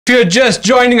you're just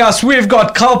joining us, we've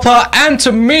got Kapla and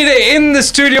Tomide in the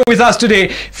studio with us today.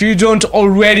 If you don't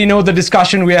already know the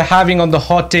discussion we are having on the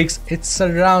hot takes, it's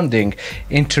surrounding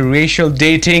interracial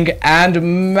dating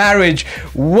and marriage.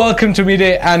 Welcome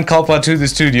Tomide and Kapla to the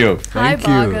studio. Hi,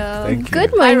 Bhargav. Thank you.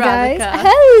 Good morning, Hi, guys. Radhika.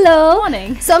 Hello.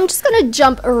 Morning. So I'm just going to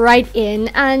jump right in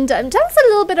and tell us a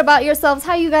little bit about yourselves,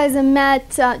 how you guys met,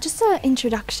 just an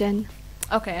introduction.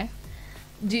 Okay.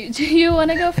 Do you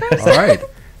want to go first? All right.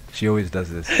 She always does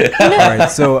this. All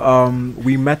right. So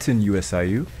we met in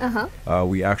USIU.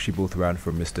 We actually both ran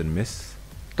for Mr. and Miss.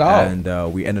 Oh.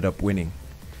 And we ended up winning.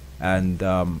 And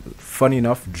funny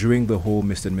enough, during the whole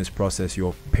Mr. and Miss process,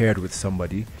 you're paired with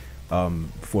somebody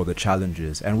for the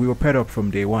challenges. And we were paired up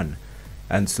from day one.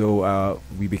 And so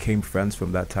we became friends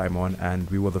from that time on. And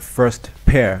we were the first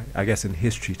pair, I guess, in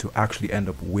history to actually end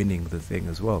up winning the thing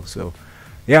as well. So,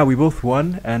 yeah, we both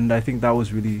won. And I think that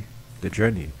was really the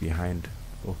journey behind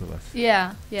both of us.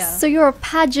 Yeah, yeah. So you're a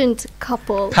pageant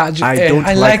couple. Pageant. I don't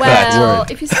like that well, word.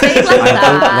 if you say it like I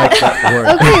don't that. like that word.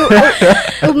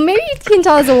 Okay, well, maybe you can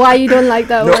tell us why you don't like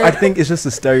that No, word. I think it's just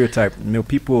a stereotype. You know,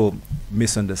 people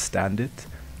misunderstand it.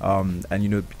 And you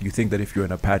know, you think that if you're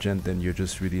in a pageant, then you're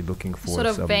just really looking for Sort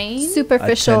of some vain.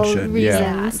 Superficial attention, yeah. Yeah,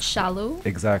 and reasons. shallow.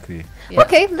 Exactly. Yeah.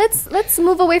 Okay, let's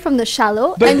move away from the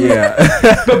shallow. But- and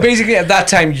Yeah. But basically at that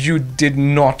time you did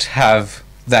not have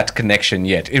that connection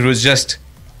yet. It was just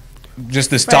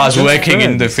the stars Friends. working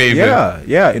in the favor. Yeah,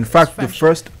 yeah. In fact,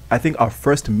 friendship. I think our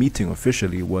first meeting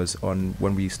officially was on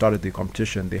when we started the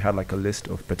competition. They had like a list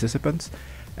of participants,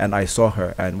 and I saw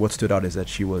her. And what stood out is that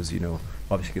she was, you know,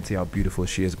 obviously you can see how beautiful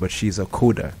she is, but she's a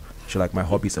coder. She's like, my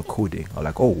hobbies are coding. I'm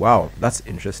like, oh wow, that's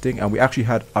interesting. And we actually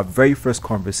had our very first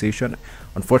conversation.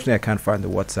 Unfortunately, I can't find the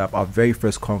WhatsApp. Our very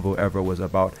first convo ever was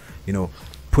about, you know,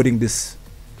 putting this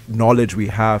knowledge we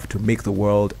have to make the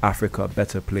world, Africa, a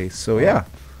better place. So yeah.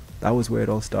 That was where it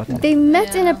all started. they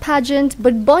met in a Yeah. pageant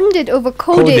but bonded over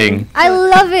coding. Coding. I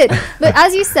love it. But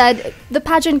as you said, the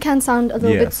pageant can sound a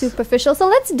little bit Yes. superficial. So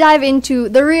let's dive into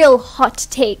the real hot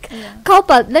take. Yeah.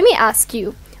 Kalpa, let me ask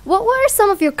you, what were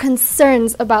some of your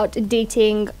concerns about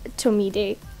dating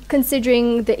Tomide,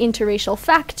 considering the interracial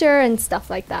factor and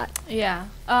stuff like that? Yeah.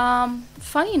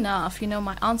 Funny enough, you know,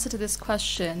 my answer to this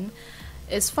question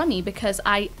is funny because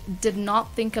I did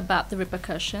not think about the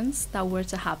repercussions that were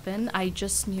to happen. I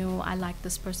just knew I liked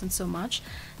this person so much.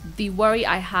 The worry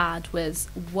I had was,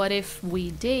 what if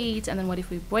we date and then what if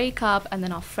we break up and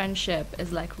then our friendship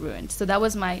is like ruined? So that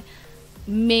was my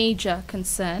major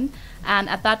concern. And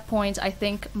at that point, I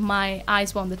think my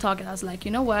eyes were on the target. I was like,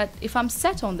 you know what, if I'm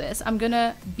set on this, I'm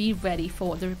gonna be ready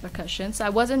for the repercussions. So I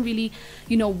wasn't really,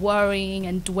 you know, worrying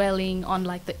and dwelling on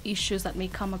like the issues that may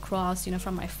come across, you know,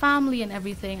 from my family and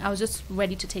everything. I was just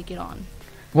ready to take it on.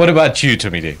 What about you,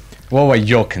 Tomide? What were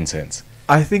your concerns?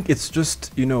 I think it's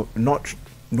just, you know, not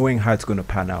knowing how it's going to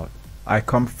pan out. I'm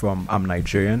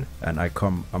Nigerian, and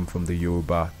I'm from the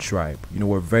Yoruba tribe. You know,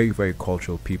 we're very, very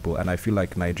cultural people, and I feel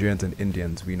like Nigerians and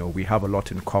Indians, you know, we have a lot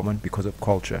in common because of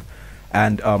culture.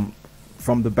 And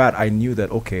from the bat, I knew that,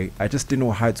 okay, I just didn't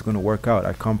know how it's going to work out.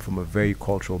 I come from a very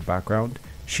cultural background.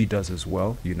 She does as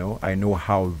well, you know. I know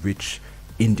how rich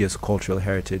India's cultural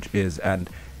heritage is, and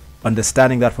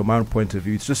understanding that from my own point of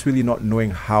view, it's just really not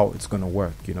knowing how it's going to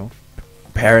work, you know.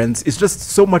 Parents, it's just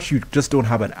so much you just don't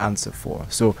have an answer for.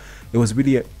 So it was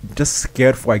really just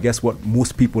scared for, I guess, what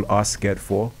most people are scared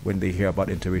for when they hear about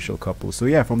interracial couples. So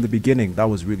yeah, from the beginning, that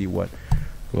was really what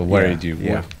Worried you?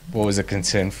 Yeah. What was a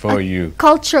concern for you?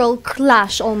 Cultural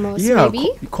clash almost, yeah, maybe?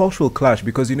 cultural clash,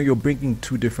 because you know you're bringing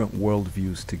two different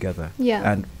worldviews together.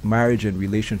 Yeah. And marriage and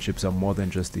relationships are more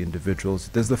than just the individuals.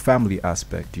 There's the family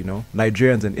aspect, you know.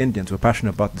 Nigerians and Indians were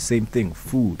passionate about the same thing: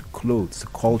 food, clothes,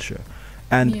 culture.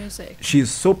 And Music.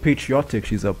 she's so patriotic.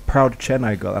 She's a proud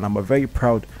Chennai girl, and I'm a very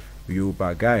proud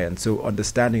Yoruba guy. And so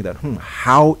understanding that,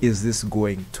 how is this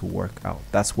going to work out?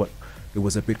 That's what it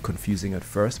was a bit confusing at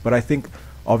first. But I think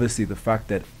obviously the fact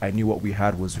that I knew what we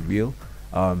had was real,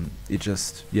 it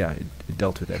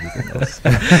dealt with everything else.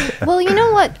 Well, you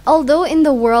know what? Although in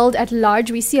the world at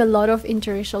large we see a lot of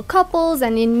interracial couples,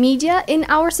 and in media, in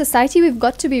our society, we've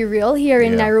got to be real here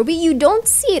in Yeah. Nairobi. You don't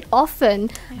see it often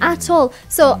at all.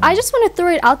 So I just want to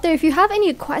throw it out there. If you have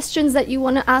any questions that you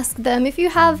want to ask them, if you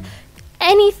have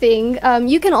anything,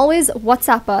 you can always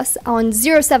WhatsApp us on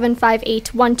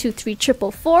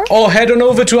 0758123444. Or head on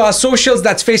over to our socials.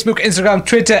 That's Facebook, Instagram,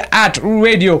 Twitter at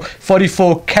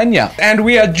Radio44 Kenya. And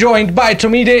we are joined by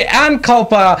Tomide and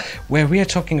Kapla, where we are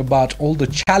talking about all the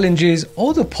challenges,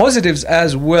 all the positives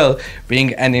as well,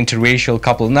 being an interracial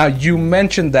couple. Now, you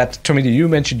mentioned that, Tomide, you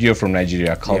mentioned you're from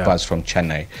Nigeria, Kalpa is from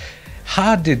Chennai.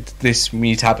 how did this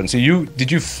meet happen? So did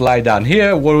you fly down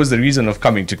here? What was the reason of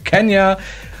coming to Kenya?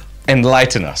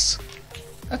 Enlighten us.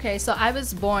 Okay, so I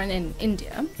was born in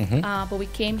India, but we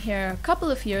came here a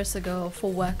couple of years ago for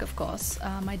work, of course.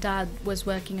 My dad was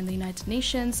working in the United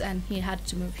Nations and he had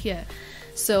to move here.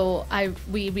 So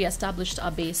we re-established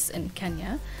our base in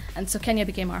Kenya. And so Kenya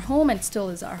became our home and still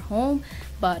is our home.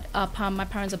 But my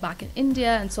parents are back in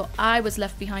India. And so I was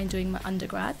left behind doing my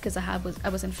undergrad because I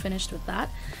wasn't finished with that.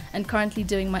 And currently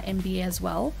doing my MBA as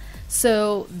well.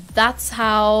 So that's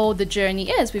how the journey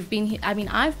is. I've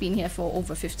been here for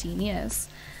over 15 years.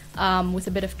 With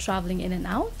a bit of traveling in and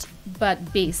out,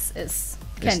 but base is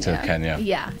Kenya. It's still Kenya.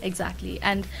 Yeah, exactly.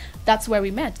 And that's where we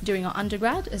met. During our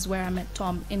undergrad is where I met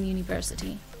Tom in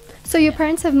university. So your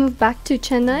parents have moved back to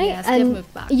Chennai, Yes, and they've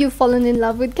moved back. you've fallen in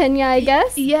love with Kenya, I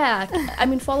guess? Yeah,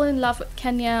 fallen in love with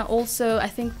Kenya. Also, I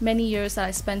think many years that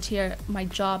I spent here, my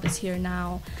job is here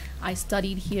now. I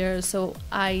studied here, so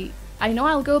I know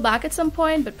I'll go back at some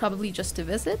point, but probably just to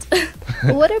visit.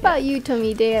 What about you,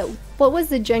 Tomide? What was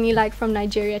the journey like from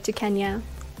Nigeria to Kenya?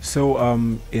 So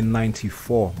in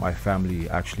 '94, my family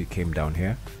actually came down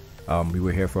here. We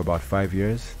were here for about 5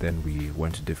 years. Then we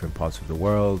went to different parts of the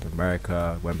world,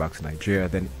 America, went back to Nigeria.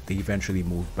 Then they eventually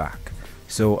moved back.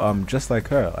 So just like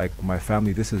her, like my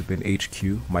family, this has been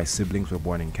HQ. My siblings were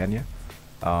born in Kenya.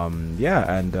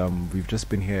 We've just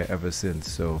been here ever since.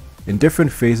 So in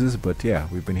different phases, but yeah,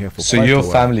 we've been here for So quite a your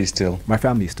while. family still? My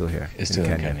family is still here. Is still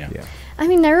in Kenya. Yeah. I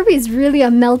mean, Nairobi is really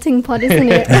a melting pot, isn't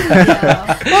it?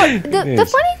 Well, the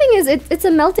funny thing is, it's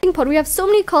a melting pot. We have so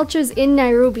many cultures in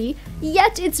Nairobi,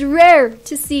 yet it's rare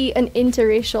to see an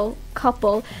interracial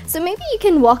couple. So maybe you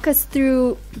can walk us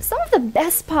through some of the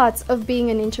best parts of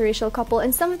being an interracial couple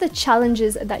and some of the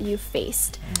challenges that you've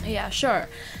faced. Yeah, sure.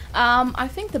 I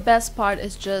think the best part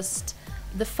is just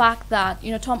the fact that,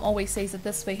 Tom always says it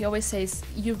this way. He always says,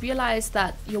 you realize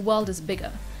that your world is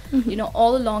bigger.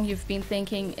 All along you've been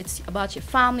thinking it's about your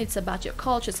family, it's about your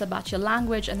culture, it's about your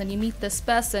language, and then you meet this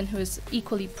person who is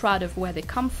equally proud of where they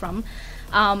come from.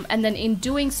 And then in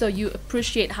doing so, you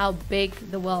appreciate how big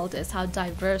the world is, how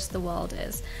diverse the world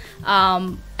is.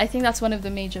 I think that's one of the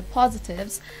major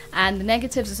positives. And the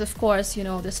negatives is, of course,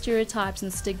 the stereotypes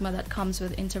and stigma that comes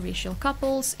with interracial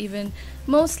couples, even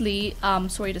mostly,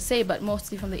 sorry to say, but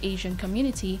mostly from the Asian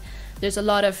community. There's a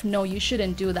lot of, no, you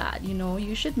shouldn't do that.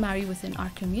 You should marry within our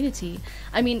community.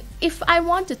 I mean, if I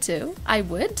wanted to, I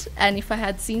would. And if I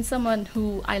had seen someone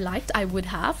who I liked, I would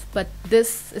have. But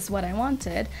this is what I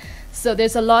wanted. So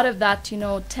there's a lot of that,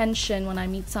 tension when I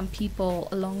meet some people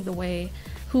along the way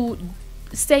who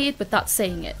say it without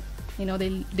saying it.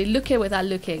 They look it without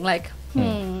looking, like,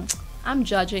 I'm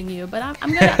judging you, but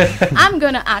I'm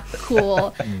gonna act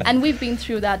cool. And we've been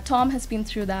through that. Tom has been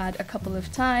through that a couple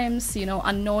of times,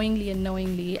 unknowingly and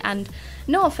knowingly. And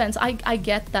no offense, I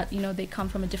get that, they come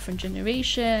from a different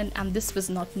generation and this was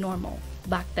not normal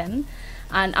back then.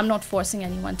 And I'm not forcing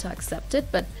anyone to accept it,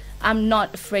 but I'm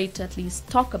not afraid to at least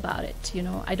talk about it.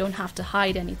 I don't have to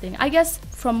hide anything. I guess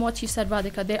from what you said,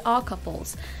 Radhika, there are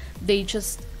couples. They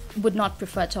just would not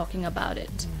prefer talking about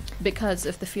it because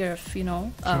of the fear of,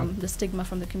 the stigma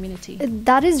from the community.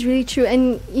 That is really true.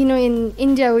 And, in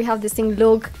India, we have this thing,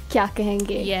 log kya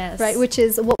kahenge, Yes. right? Which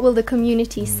is, what will the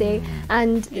community say?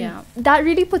 And that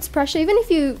really puts pressure. Even if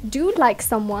you do like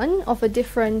someone of a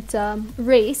different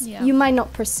race, you might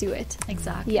not pursue it.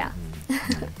 Exactly. Yeah.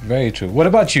 Very true. What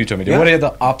about you, Tomide? Yeah. What are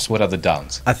the ups? What are the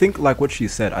downs? I think, like what she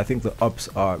said, I think the ups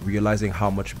are realizing how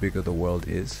much bigger the world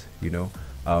is,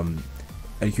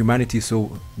 and humanity is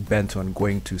so bent on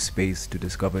going to space to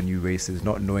discover new races,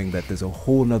 not knowing that there's a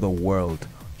whole nother world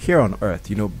here on Earth.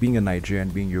 Being a Nigerian,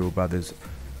 being Yoruba,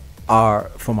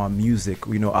 from our music,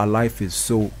 our life is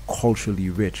so culturally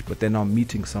rich, but then now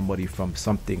meeting somebody from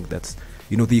something that's,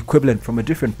 the equivalent from a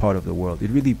different part of the world,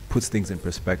 it really puts things in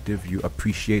perspective. You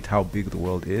appreciate how big the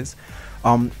world is.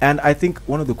 And I think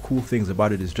one of the cool things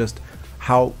about it is just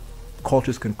how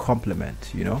cultures can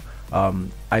complement,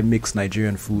 I mix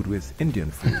Nigerian food with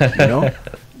Indian food,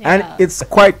 and it's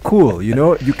quite cool,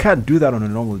 you can't do that on a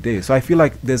normal day. So I feel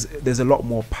like there's a lot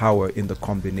more power in the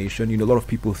combination. A lot of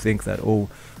people think that,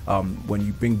 when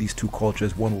you bring these two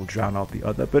cultures, one will drown out the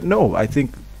other. But no, I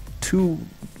think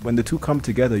when the two come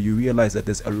together, you realize that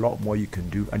there's a lot more you can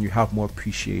do and you have more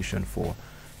appreciation for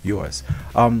yours.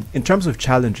 In terms of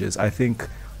challenges, I think,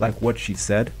 like what she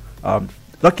said,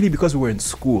 luckily because we were in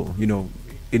school,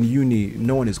 in uni,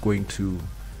 no one is going to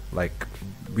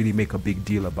really make a big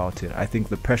deal about it. I think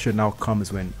the pressure now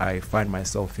comes when I find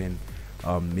myself in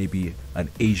maybe an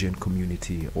Asian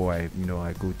community, or I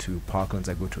go to Parklands,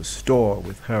 I go to a store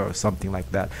with her or something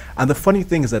like that. And the funny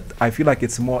thing is that I feel like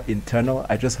it's more internal.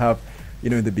 I just have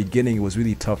in the beginning it was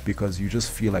really tough because you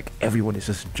just feel like everyone is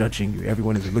just judging you,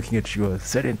 everyone is looking at you a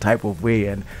certain type of way.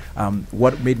 And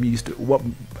what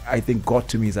I think got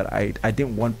to me is that I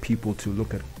didn't want people to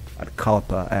look at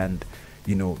Kalpa and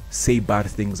say bad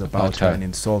things about her and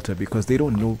insult her, because they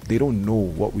don't know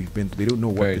what we've been through. They don't know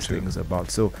what this thing is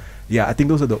about. So yeah, I think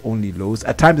those are the only lows.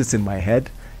 At times it's in my head,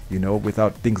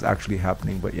 without things actually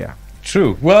happening, but yeah.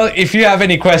 True. Well, if you have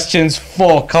any questions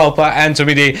for Kapla and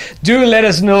Tomide, do let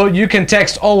us know. You can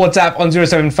text or WhatsApp on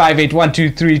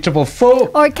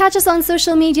 0758123444. Or catch us on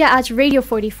social media at Radio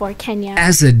 44 Kenya.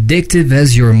 As addictive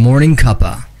as your morning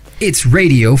cuppa, it's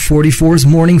Radio 44's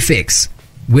Morning Fix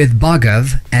with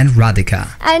Bhargav and Radhika.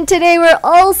 And today we're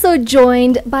also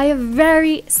joined by a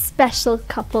very special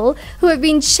couple who have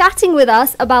been chatting with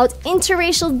us about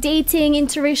interracial dating,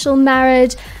 interracial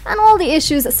marriage, and all the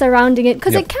issues surrounding it.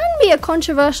 Because it can be a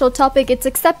controversial topic. It's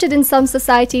accepted in some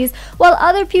societies, while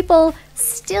other people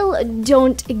still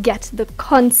don't get the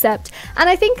concept. And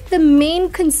I think the main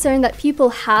concern that people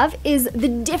have is the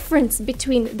difference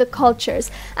between the cultures.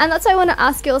 And that's why I want to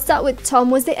ask you, I'll start with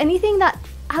Tom. Was there anything that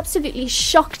absolutely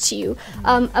shocked you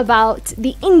about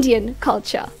the Indian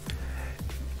culture?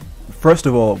 First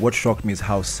of all, what shocked me is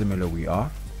how similar we are.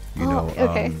 There are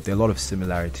a lot of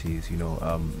similarities.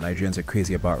 Nigerians are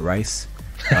crazy about rice.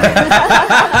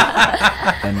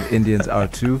 And Indians are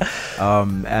too.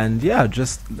 And yeah,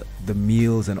 just the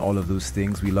meals and all of those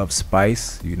things. We love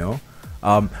spice,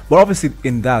 But obviously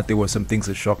in that, there were some things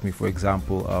that shocked me. For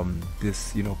example,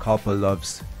 Kalpa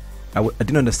loves... I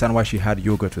didn't understand why she had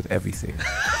yogurt with everything.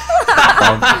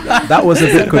 That was a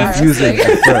bit confusing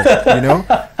at first,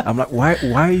 I'm like,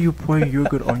 why are you pouring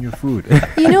yogurt on your food?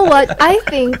 You know what? I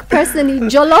think personally,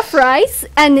 jollof rice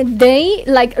and they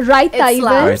like raita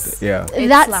even.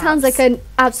 That sounds like an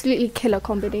absolutely killer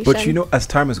combination. But as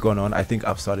time has gone on, I think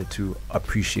I've started to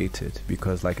appreciate it,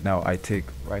 because like now I take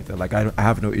raita, like I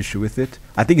have no issue with it.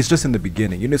 I think it's just in the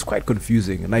beginning, it's quite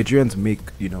confusing. Nigerians make,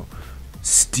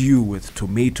 stew with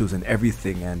tomatoes and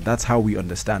everything, and that's how we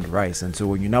understand rice. And so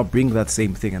when you now bring that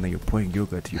same thing and then you're pouring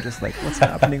yogurt, you're just like, what's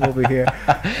happening over here?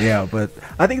 Yeah, but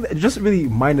I think that just really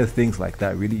minor things like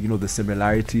that, really, the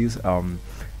similarities, and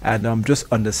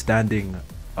just understanding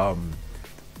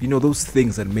those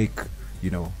things that make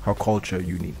her culture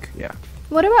unique. Yeah.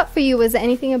 What about for you? Was there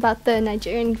anything about the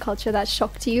Nigerian culture that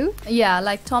shocked you? Yeah,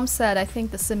 like Tom said, I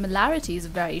think the similarity is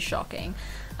very shocking.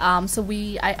 So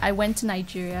I went to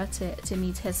Nigeria to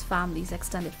meet his family, his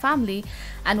extended family,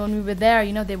 and when we were there,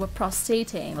 they were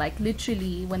prostrating, like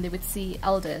literally when they would see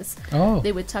elders,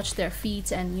 they would touch their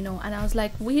feet, and and I was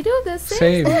like, we do the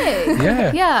same thing.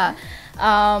 Yeah.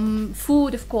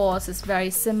 Food, of course, is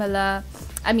very similar.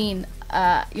 I mean,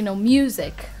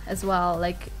 music as well.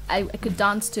 Like I could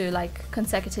dance to like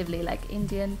consecutively, like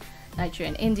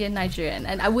Indian-Nigerian,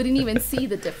 and I wouldn't even see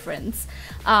the difference.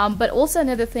 But also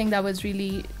another thing that was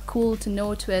really cool to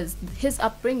note was his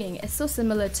upbringing is so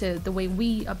similar to the way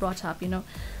we are brought up,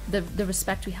 the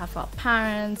respect we have for our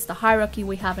parents, the hierarchy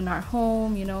we have in our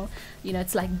home,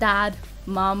 it's like dad,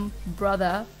 mom,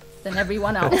 brother, then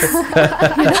everyone else.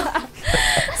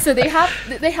 So they have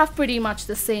pretty much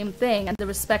the same thing, and the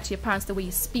respect to your parents, the way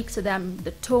you speak to them,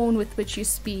 the tone with which you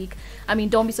speak. I mean,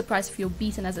 don't be surprised if you're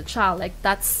beaten as a child. Like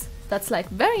that's like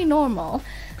very normal.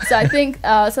 So I think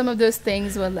some of those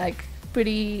things were like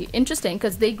pretty interesting,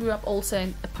 because they grew up also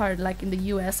in a part like in the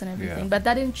US and everything, but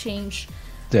that didn't change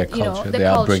their culture,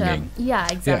 their upbringing. Yeah,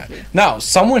 exactly. Yeah. Now,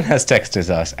 someone has texted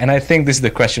us, and I think this is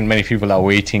the question many people are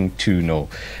waiting to know.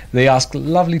 They ask,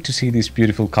 lovely to see this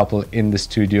beautiful couple in the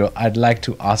studio. I'd like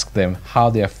to ask them how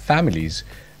their families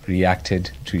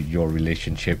reacted to your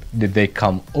relationship. Did they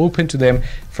come open to them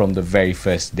from the very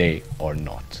first day or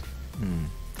not?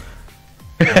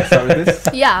 Can I start with this?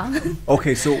 Yeah.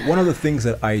 Okay, so one of the things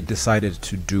that I decided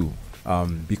to do,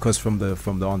 because from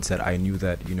the onset I knew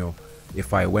that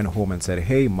if I went home and said,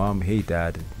 hey mom, hey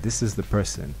dad, this is the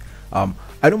person,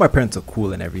 I know my parents are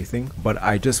cool and everything, but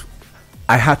I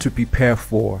had to prepare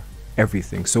for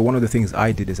everything. So one of the things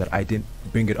I did is that I didn't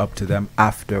bring it up to them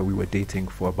after we were dating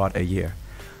for about a year,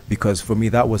 because for me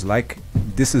that was like,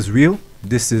 this is real,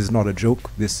 this is not a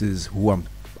joke, this is who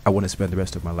I want to spend the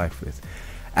rest of my life with.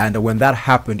 And when that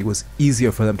happened, it was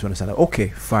easier for them to understand that, okay,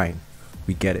 fine,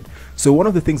 we get it. So one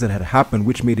of the things that had happened,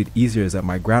 which made it easier, is that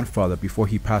my grandfather, before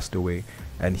he passed away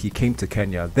and he came to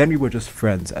Kenya, then we were just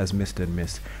friends as Mr. and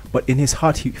Miss. But in his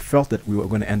heart, he felt that we were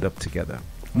going to end up together.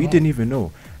 We didn't even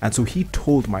know. And so he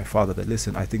told my father that,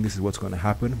 listen, I think this is what's going to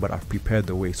happen, but I've prepared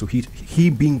the way. So he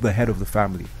being the head of the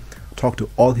family, talked to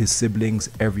all his siblings,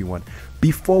 everyone,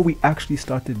 before we actually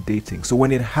started dating. So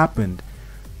when it happened,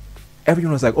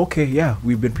 everyone was like, okay, yeah,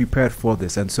 we've been prepared for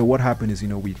this. And so what happened is,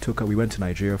 we went to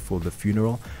Nigeria for the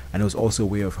funeral, and it was also a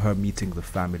way of her meeting the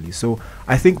family. So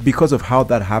I think because of how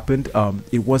that happened,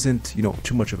 it wasn't,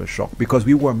 too much of a shock, because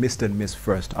we were Mr. and Miss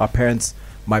first.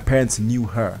 My parents knew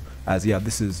her as,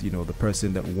 this is, the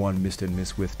person that won Mr. and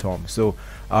Miss with Tom. So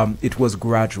it was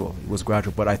gradual.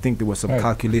 But I think there were some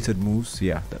calculated moves,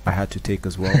 that I had to take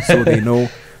as well. So they know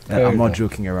that I'm not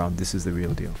joking around. This is the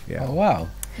real deal. Yeah. Oh, wow.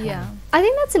 Yeah. I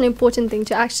think that's an important thing,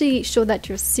 to actually show that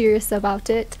you're serious about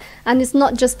it and it's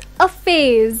not just a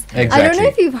phase. Exactly. I don't know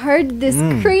if you've heard this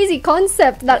crazy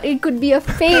concept that it could be a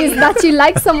phase that you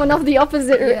like someone of the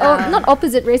opposite or not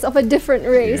opposite race, of a different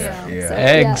race. Yeah. So,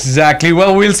 Exactly.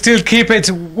 Well, we'll still keep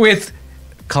it with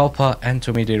Kapla and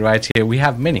Tomide right here. We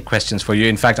have many questions for you.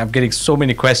 In fact, I'm getting so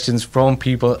many questions from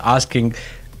people asking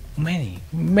many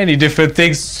different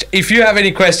things. If you have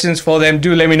any questions for them,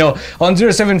 do let me know on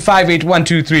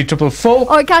 0758123444,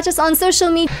 or catch us on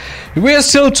social media. We're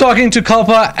still talking to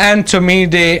Kapla and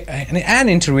Tomide, an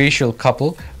interracial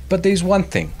couple, but there's one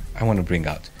thing I want to bring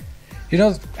out.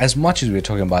 As much as we're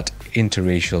talking about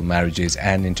interracial marriages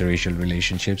and interracial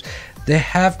relationships, there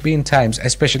have been times,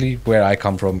 especially where I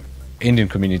come from, Indian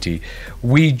community,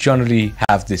 we generally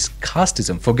have this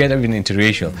casteism. Forget even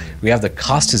interracial. We have the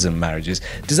casteism marriages.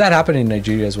 Does that happen in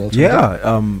Nigeria as well?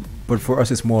 Yeah, but for us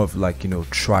it's more of like,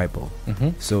 tribal.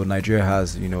 So Nigeria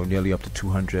has, nearly up to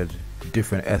 200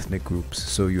 different ethnic groups.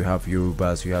 So you have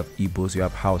Yorubas, you have Igbos, you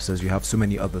have Hausas, you have so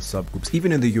many other subgroups,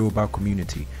 even in the Yoruba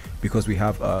community, because we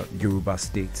have Yoruba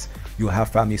states. You'll have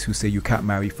families who say you can't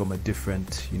marry from a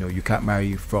different, you can't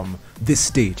marry from this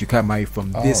state, you can't marry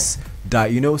from this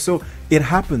so it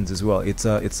happens as well. I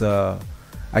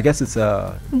guess it's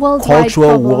a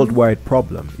worldwide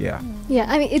problem. Yeah,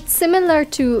 I mean, it's similar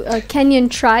to Kenyan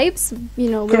tribes.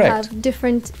 We have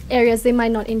different areas, they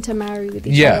might not intermarry with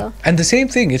each other. And the same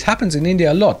thing, it happens in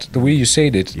India a lot, the way you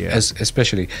said it,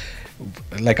 especially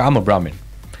like I'm a Brahmin.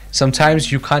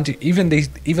 Sometimes you can't, even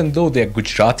though they're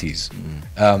Gujaratis,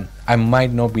 I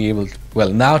might not be able to, well,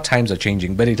 now times are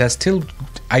changing, but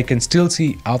I can still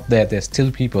see out there's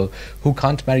still people who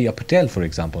can't marry a Patel, for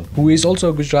example, who is also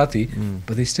a Gujarati,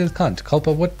 but they still can't.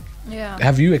 Kalpa,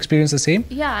 have you experienced the same?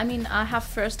 Yeah, I mean, I have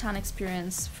first-hand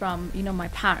experience from, my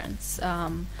parents.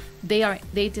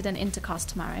 They did an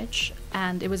intercaste marriage,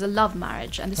 and it was a love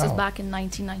marriage, and this was back in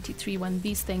 1993 when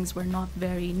these things were not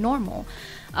very normal.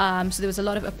 So there was a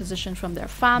lot of opposition from their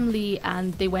family,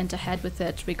 and they went ahead with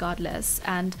it regardless.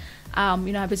 And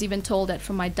I was even told that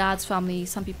from my dad's family,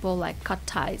 some people cut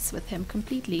ties with him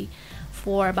completely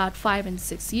for about 5 and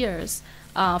 6 years.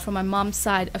 From my mom's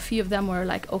side, a few of them were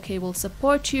like, okay, we'll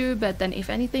support you, but then if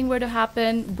anything were to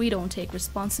happen, we don't take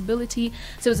responsibility.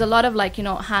 So it was a lot of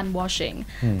hand washing.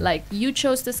 Like, you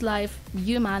chose this life,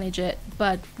 you manage it,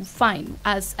 but fine,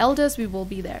 as elders we will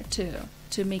be there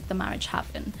to make the marriage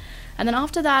happen. And then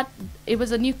after that, it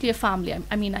was a nuclear family.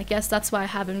 I mean, I guess that's why I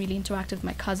haven't really interacted with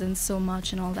my cousins so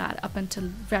much and all that up until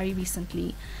very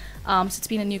recently. So it's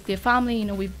been a nuclear family.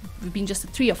 We've been just the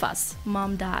 3 of us,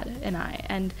 mom, dad, and I.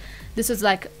 And this was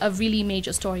a really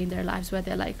major story in their lives where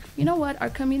they're like, you know what, our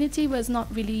community was not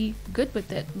really good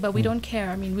with it, but we don't care.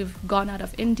 I mean, we've gone out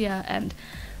of India and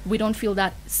we don't feel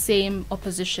that same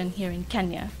opposition here in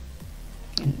Kenya.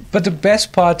 But the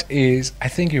best part is, I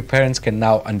think your parents can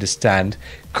now understand,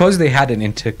 because they had an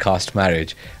intercaste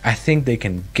marriage, I think they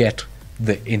can get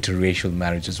the interracial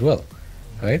marriage as well,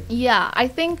 right? Yeah, I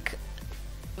think...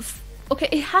 Okay,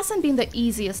 it hasn't been the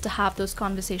easiest to have those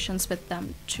conversations with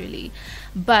them, truly.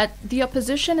 But the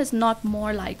opposition is not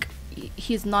more like,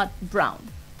 he's not brown.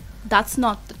 That's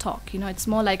not the talk, It's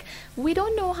more like, we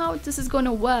don't know how this is going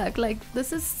to work.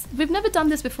 We've never done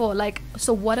this before.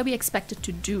 So what are we expected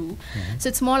to do? So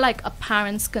it's more like a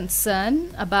parent's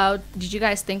concern about, did you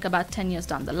guys think about 10 years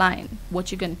down the line?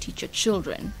 What you're going to teach your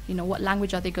children? What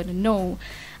language are they going to know?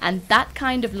 And that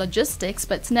kind of logistics,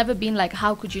 but it's never been like,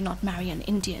 how could you not marry an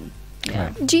Indian?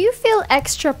 Yeah. Do you feel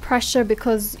extra pressure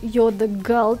because you're the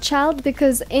girl child?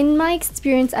 Because in my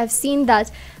experience, I've seen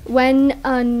that when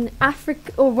an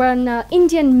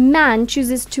Indian man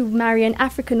chooses to marry an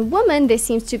African woman, there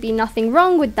seems to be nothing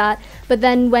wrong with that. But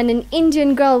then when an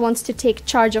Indian girl wants to take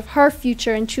charge of her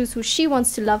future and choose who she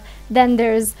wants to love, then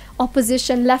there's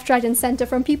opposition left, right, and center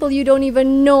from people you don't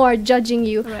even know are judging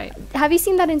you. Right. Have you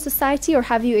seen that in society, or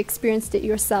have you experienced it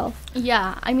yourself?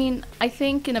 Yeah, I mean, I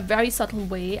think in a very subtle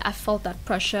way, I felt that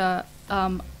pressure.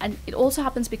 And it also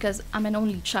happens because I'm an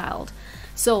only child.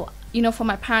 So, for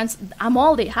my parents, I'm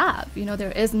all they have.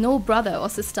 There is no brother or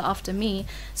sister after me.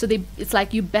 So it's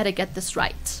like, you better get this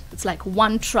right. It's like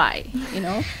one try,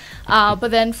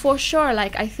 But then for sure,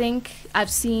 like I think I've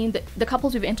seen the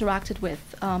couples we've interacted with,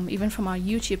 even from our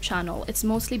YouTube channel, it's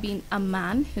mostly been a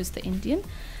man who's the Indian,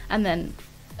 and then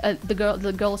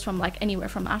the girls from like anywhere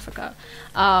from Africa.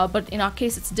 But in our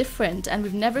case, it's different, and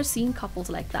we've never seen couples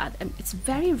like that. And it's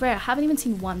very rare. I haven't even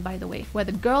seen one, by the way, where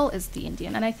the girl is the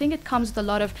Indian. And I think it comes with a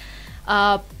lot of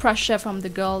pressure from the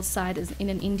girl's side. Is in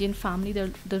an Indian family,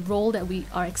 the role that we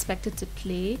are expected to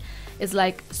play is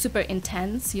like super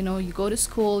intense. You know, you go to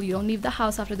school, you don't leave the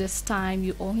house after this time,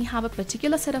 you only have a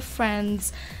particular set of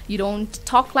friends, you don't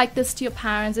talk like this to your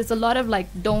parents. It's a lot of like,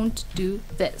 don't do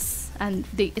this. And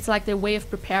it's like their way of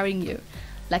preparing you,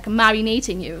 like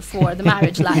marinating you for the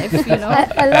marriage life, you know.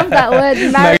 I love that word,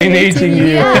 marinating you.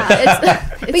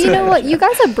 Yeah, but you know what? You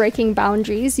guys are breaking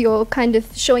boundaries. You're kind of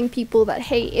showing people that,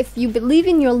 hey, if you believe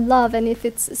in your love and if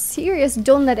it's serious,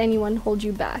 don't let anyone hold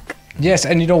you back. Yes,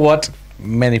 and you know what?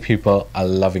 Many people are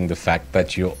loving the fact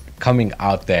that you're coming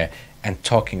out there and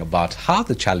talking about how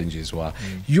the challenges were.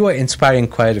 You are inspiring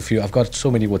quite a few. I've got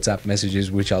so many WhatsApp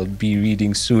messages which I'll be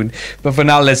reading soon. But for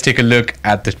now, let's take a look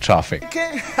at the traffic.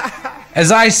 As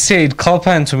I said,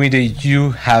 Kapla and Tomide,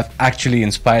 you have actually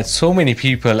inspired so many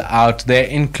people out there,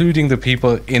 including the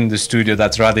people in the studio.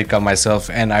 That's Radhika, myself,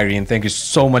 and Irene. Thank you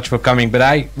so much for coming. But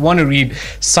I want to read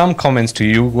some comments to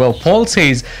you. Well, Paul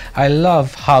says, I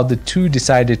love how the two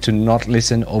decided to not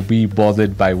listen or be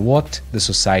bothered by what the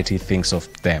society thinks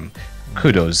of them.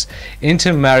 Kudos.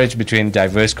 Intermarriage between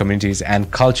diverse communities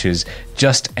and cultures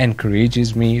just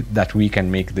encourages me that we can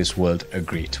make this world a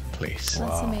great place.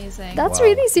 That's amazing. That's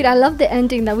really sweet. I love the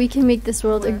ending, that we can make this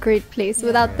world a great place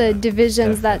without the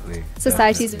divisions that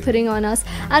society is putting on us.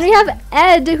 And we have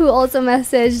Ed, who also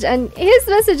messaged, and his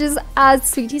message is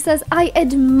as sweet. He says, I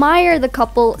admire the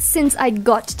couple since I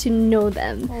got to know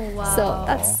them. Oh, wow. So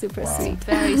that's super sweet.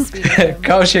 Very sweet.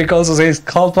 Kaushik also says,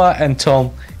 Kapla and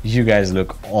Tom, you guys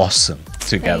look awesome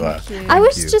together. Thank you. I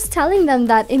was just telling them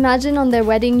that imagine on their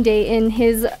wedding day in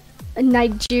his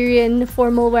Nigerian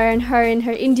formal wear and her in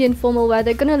her Indian formal wear,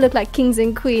 they're gonna look like kings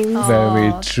and queens.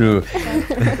 Very true.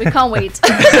 We can't wait.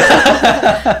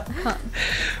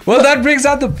 Well, that brings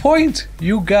out the point.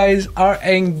 You guys are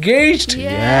engaged.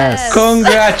 Yes.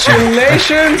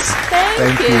 Congratulations.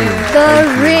 Thank you. The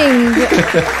ring.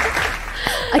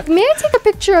 Like, may I take a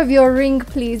picture of your ring,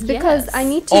 please? Because Yes. I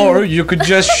need to. Or you could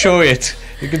just show it.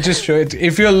 You could just show it.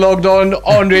 If you're logged on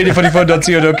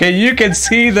radio44.co.uk, you can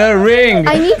see the ring.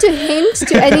 I need to hint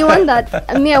to anyone that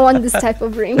I want this type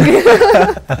of ring.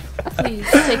 Please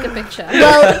take a picture.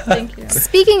 Well, Thank you.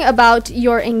 speaking about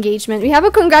your engagement, we have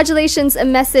a congratulations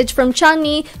message from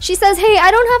Chani. She says, hey, I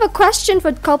don't have a question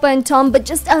for Kapla and Tom, but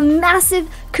just a massive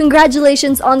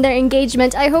congratulations on their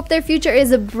engagement. I hope their future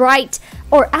is bright,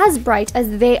 or as bright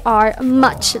as they are.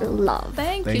 Much love.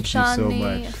 Thank you, Thank you so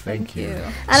Chani. much. Thank you.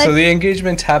 And So the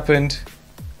engagement happened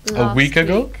a Last week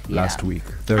ago? Yeah. Last week,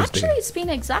 Thursday. Actually, it's been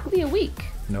exactly a week.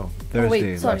 No, Oh, Thursday.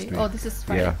 wait, sorry. Last week. Oh, this is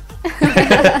Friday.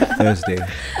 Yeah. Thursday.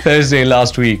 Thursday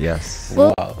last week. Yes.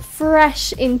 Well, Wow.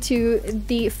 fresh into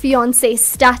the fiancé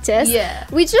status. Yeah.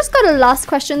 We just got a last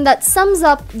question that sums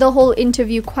up the whole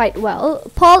interview quite well.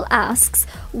 Paul asks,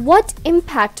 what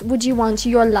impact would you want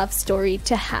your love story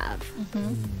to have?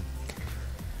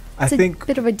 I It's a think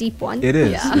bit of a deep one. it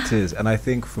is. Yeah. It is. And I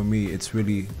think for me, it's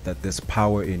really that there's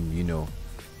power in,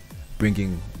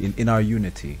 bringing in our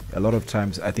unity. A lot of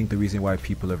times, I think the reason why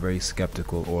people are very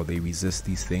skeptical or they resist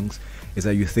these things is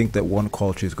that you think that one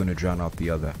culture is going to drown out the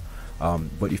other.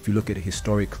 But if you look at it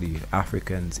historically,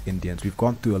 Africans, Indians, we've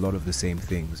gone through a lot of the same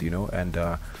things, and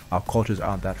our cultures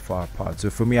aren't that far apart.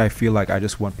 So for me, I feel like I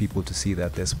just want people to see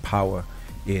that there's power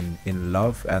in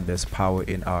love and there's power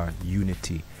in our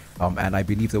unity. And I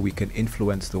believe that we can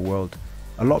influence the world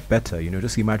a lot better.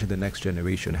 Just imagine the next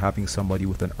generation having somebody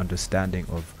with an understanding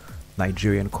of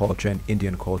Nigerian culture and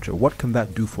Indian culture. What can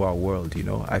that do for our world?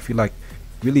 I feel like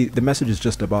really the message is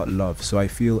just about love. So I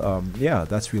feel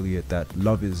that's really it, that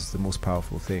love is the most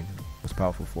powerful thing, most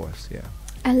powerful force. Yeah.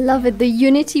 I love it. The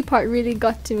unity part really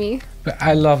got to me. But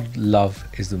I love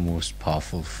is the most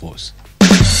powerful force.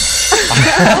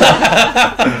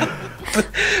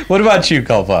 What about you,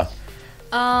 Kapla?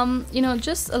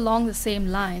 Just along the same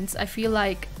lines, I feel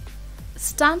like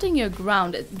standing your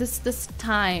ground, this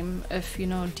time of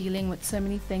dealing with so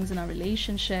many things in our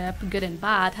relationship, good and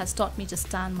bad, has taught me to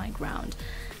stand my ground.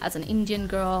 As an Indian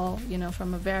girl,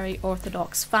 from a very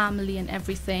orthodox family and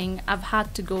everything, I've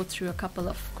had to go through a couple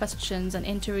of questions and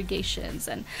interrogations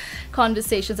and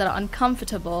conversations that are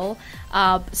uncomfortable.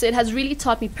 So it has really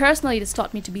taught me, personally, it has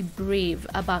taught me to be brave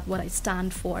about what I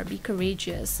stand for, be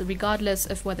courageous, regardless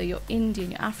of whether you're Indian,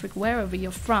 you're African, wherever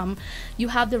you're from, you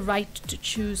have the right to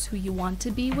choose who you want to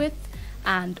be with.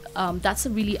 and that's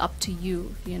really up to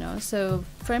you, you know. So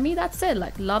for me, that's it.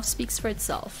 Like, love speaks for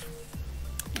itself.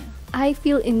 I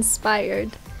feel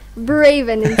inspired, brave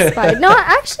and inspired. No, I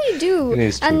actually do. It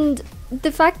is true. And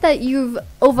the fact that you've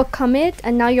overcome it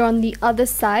and now you're on the other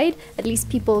side, at least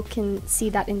people can see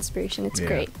that inspiration. It's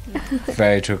great.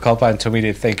 Very true. Kapla and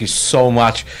Tomide, thank you so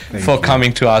much for you.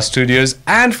 coming to our studios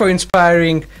and for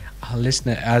inspiring our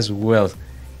listener as well.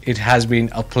 It has been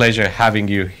a pleasure having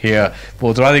you here.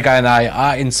 Both Radhika and I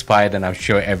are inspired, and I'm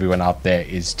sure everyone out there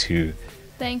is too.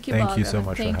 Thank you, Thank you Bhargav, so and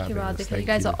much for thank you, having us. Radhika. You Thank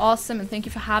guys you. are awesome, and thank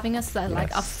you for having us at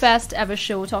like our Yes. first ever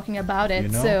show talking about it. You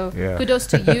know? So Yeah. kudos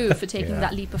to you for taking Yeah.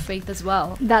 that leap of faith as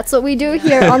well. That's what we do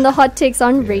here on the Hot Takes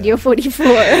on Radio 44.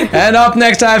 And up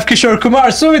next, I have Kishore Kumar,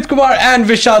 Sumit Kumar, and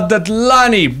Vishal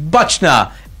Datlani. Bachna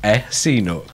Ehsino.